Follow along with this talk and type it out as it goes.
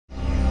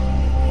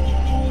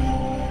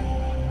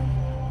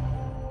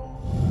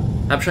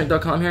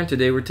appshrink.com here, and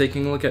today we're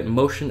taking a look at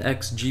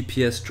MotionX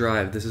GPS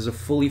Drive. This is a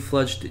fully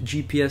fledged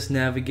GPS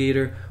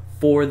navigator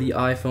for the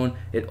iPhone.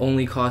 It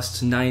only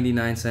costs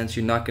 99 cents.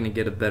 You're not going to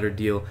get a better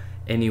deal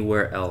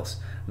anywhere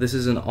else. This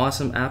is an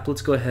awesome app.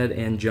 Let's go ahead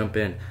and jump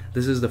in.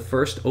 This is the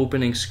first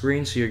opening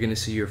screen, so you're going to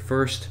see your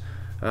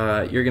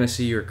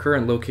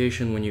current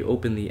location when you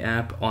open the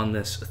app on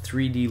this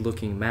 3D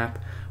looking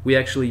map. We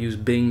actually use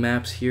Bing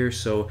Maps here,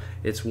 so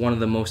it's one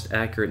of the most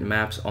accurate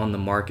maps on the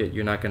market.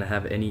 You're not going to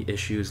have any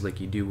issues like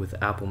you do with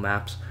Apple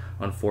Maps,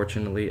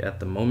 unfortunately,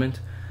 at the moment.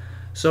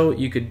 So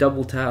you could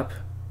double tap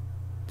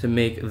to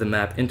make the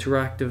map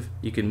interactive.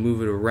 You can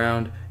move it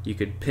around. You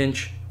could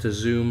pinch to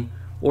zoom,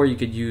 or you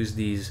could use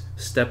these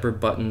stepper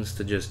buttons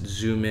to just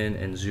zoom in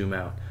and zoom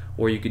out.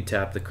 Or you could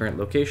tap the current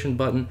location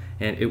button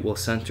and it will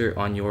center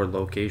on your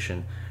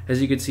location.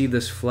 As you can see,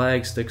 this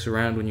flag sticks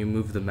around when you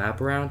move the map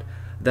around.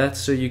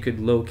 That's so you could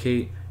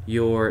locate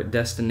your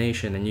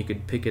destination and you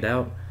could pick it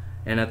out,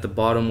 and at the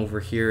bottom over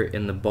here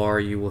in the bar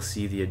you will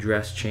see the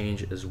address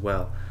change as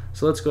well.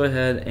 So let's go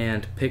ahead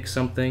and pick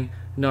something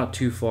not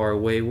too far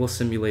away. We'll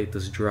simulate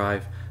this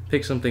drive.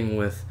 Pick something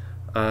with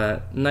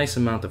a nice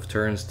amount of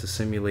turns to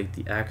simulate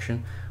the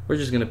action. We're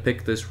just going to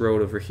pick this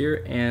road over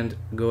here and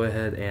go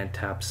ahead and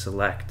tap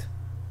select.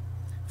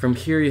 From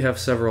here you have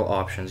several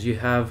options. You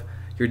have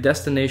your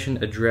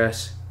destination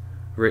address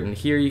written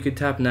here. You could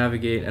tap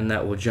navigate and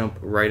that will jump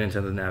right into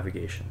the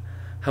navigation.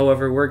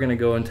 However, we're going to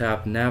go and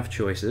tap nav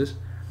choices,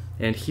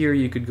 and here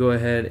you could go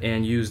ahead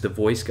and use the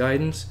voice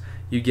guidance.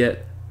 You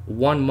get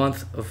 1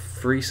 month of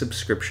free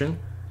subscription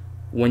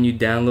when you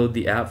download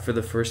the app for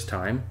the first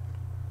time,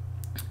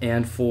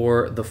 and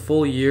for the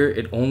full year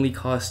it only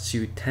costs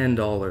you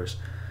 $10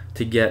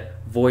 to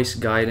get voice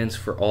guidance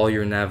for all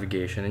your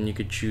navigation, and you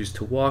could choose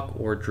to walk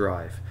or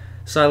drive.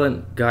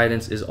 Silent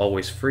guidance is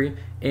always free,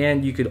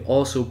 and you could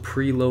also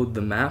preload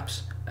the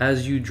maps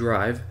as you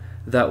drive.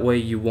 That way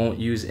you won't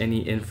use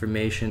any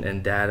information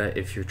and data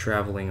if you're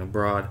traveling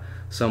abroad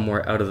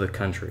somewhere out of the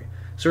country.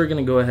 So we're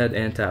going to go ahead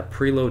and tap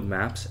preload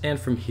maps, and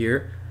from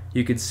here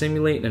you could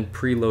simulate and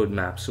preload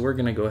maps. So we're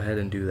going to go ahead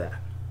and do that.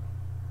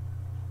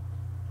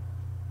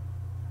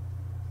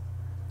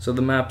 So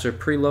the maps are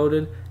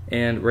preloaded,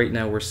 and right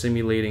now we're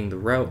simulating the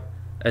route.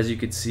 As you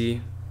can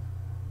see,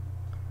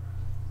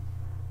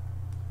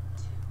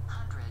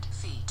 200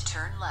 feet,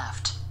 turn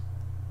left.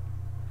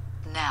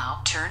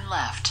 Now turn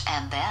left,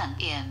 and then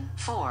in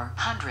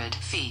 400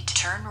 feet,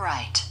 turn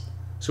right.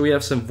 So we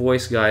have some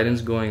voice guidance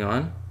going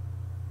on.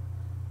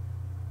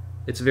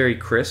 It's very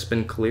crisp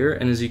and clear,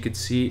 and as you can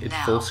see, it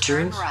full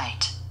screens. Turn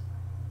right.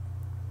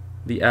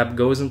 The app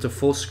goes into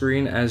full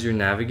screen as you're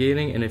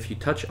navigating, and if you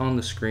touch on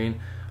the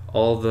screen,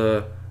 all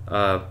the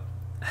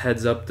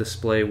heads-up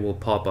display will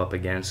pop up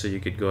again, so you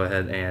could go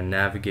ahead and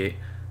navigate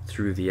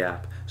through the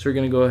app. So we're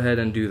going to go ahead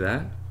and do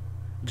that.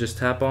 Just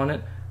tap on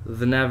it.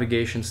 The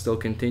navigation still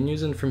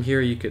continues, and from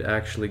here you could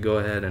actually go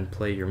ahead and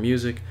play your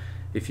music.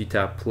 If you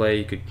tap play,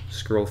 you could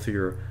scroll through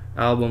your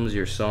albums,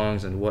 your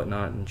songs, and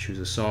whatnot, and choose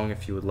a song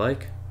if you would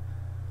like.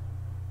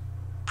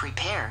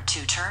 Prepare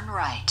to turn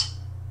right.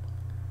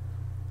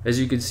 As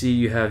you can see,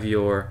 you have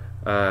your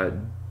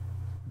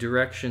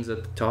directions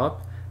at the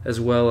top, as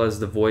well as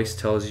the voice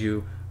tells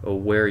you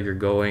where you're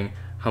going,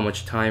 how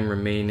much time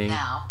remaining.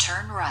 Now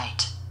turn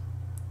right.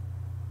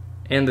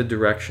 And the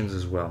directions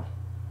as well.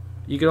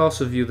 You could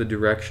also view the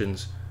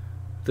directions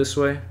this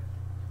way.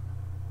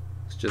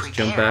 Let's just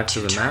jump back to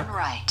the map.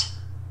 Right.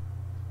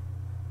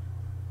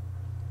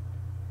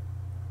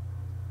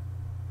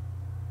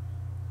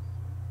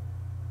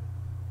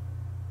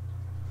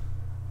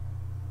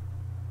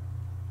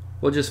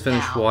 We'll just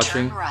finish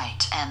watching. Turn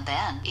right, and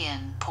then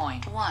in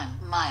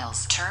 0.1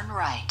 miles, turn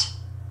right.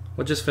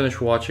 We'll just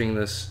finish watching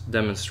this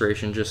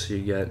demonstration just so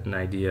you get an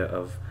idea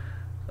of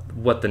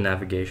what the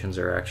navigations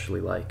are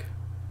actually like.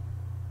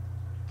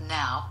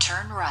 Now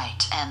turn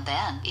right, and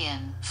then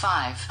in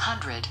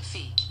 500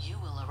 feet, you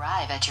will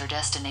arrive at your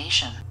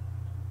destination.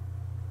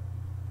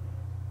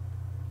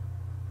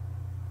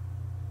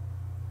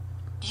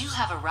 You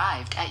have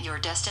arrived at your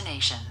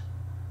destination.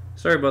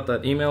 Sorry about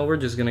that email. We're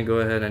just going to go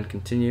ahead and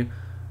continue.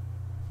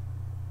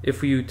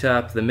 If you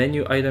tap the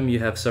menu item, you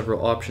have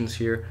several options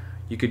here.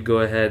 You could go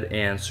ahead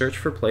and search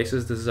for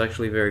places. This is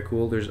actually very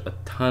cool. There's a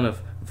ton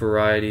of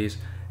varieties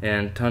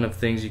and a ton of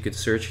things you could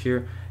search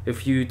here.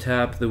 If you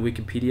tap the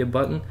Wikipedia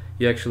button,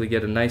 you actually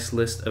get a nice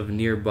list of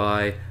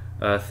nearby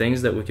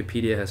things that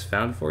Wikipedia has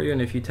found for you,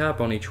 and if you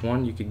tap on each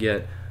one, you could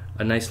get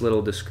a nice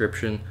little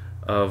description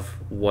of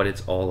what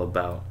it's all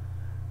about.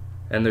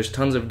 And there's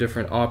tons of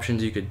different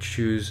options. You could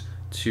choose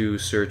to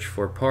search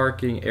for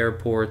parking,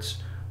 airports,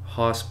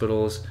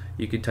 hospitals.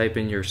 You could type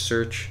in your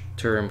search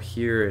term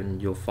here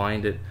and you'll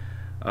find it.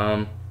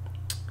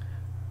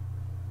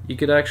 You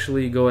could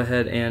actually go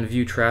ahead and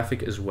view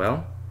traffic as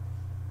well,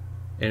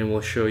 and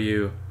we'll show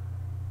you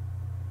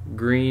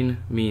green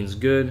means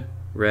good,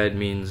 red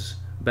means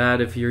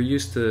bad. If you're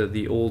used to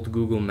the old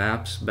Google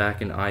Maps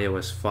back in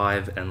iOS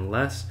 5 and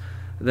less,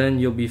 then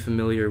you'll be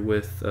familiar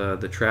with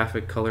the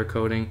traffic color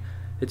coding.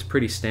 It's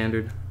pretty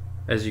standard.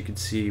 As you can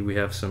see, we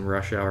have some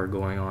rush hour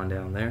going on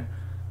down there.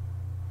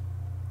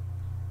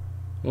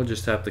 We'll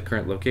just tap the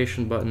current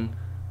location button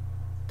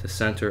to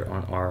center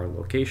on our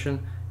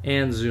location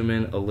and zoom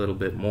in a little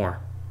bit more.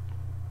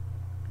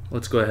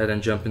 Let's go ahead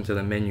and jump into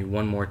the menu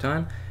one more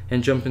time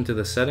and jump into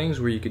the settings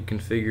where you could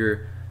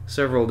configure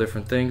several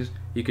different things.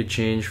 You could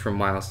change from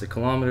miles to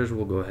kilometers.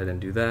 We'll go ahead and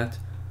do that.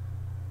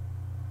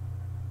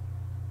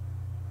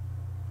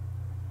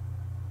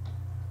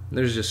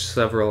 There's just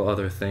several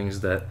other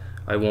things that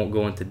I won't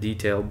go into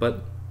detail,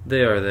 but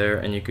they are there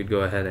and you could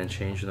go ahead and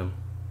change them.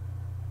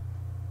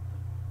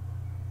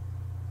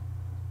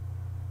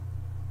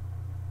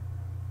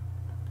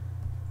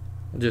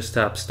 We'll just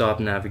tap stop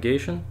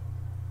navigation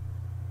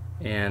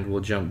and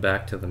we'll jump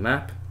back to the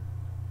map.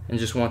 And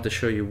just want to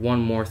show you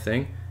one more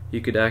thing. You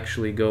could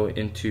actually go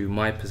into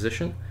my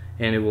position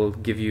and it will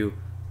give you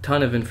a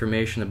ton of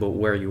information about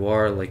where you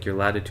are, like your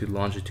latitude,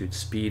 longitude,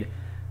 speed,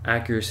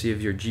 accuracy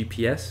of your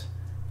GPS,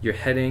 your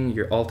heading,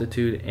 your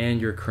altitude, and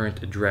your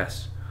current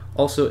address.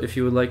 Also, if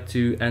you would like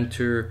to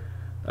enter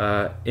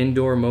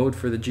indoor mode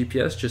for the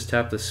GPS, just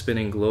tap the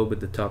spinning globe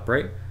at the top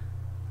right,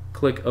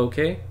 click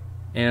OK,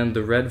 and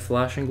the red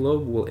flashing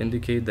globe will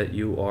indicate that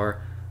you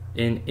are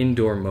in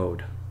indoor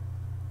mode.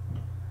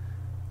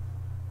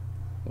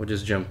 We'll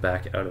just jump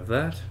back out of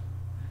that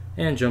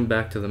and jump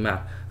back to the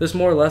map. This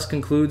more or less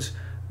concludes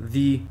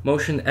the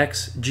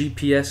MotionX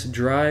GPS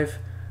Drive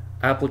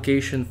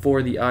application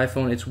for the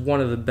iPhone. It's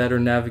one of the better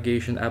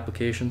navigation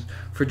applications.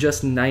 For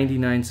just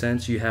 99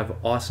 cents, you have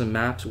awesome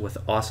maps with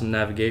awesome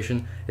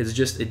navigation. It's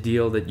just a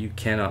deal that you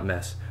cannot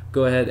miss.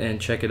 Go ahead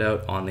and check it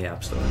out on the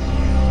App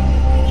Store.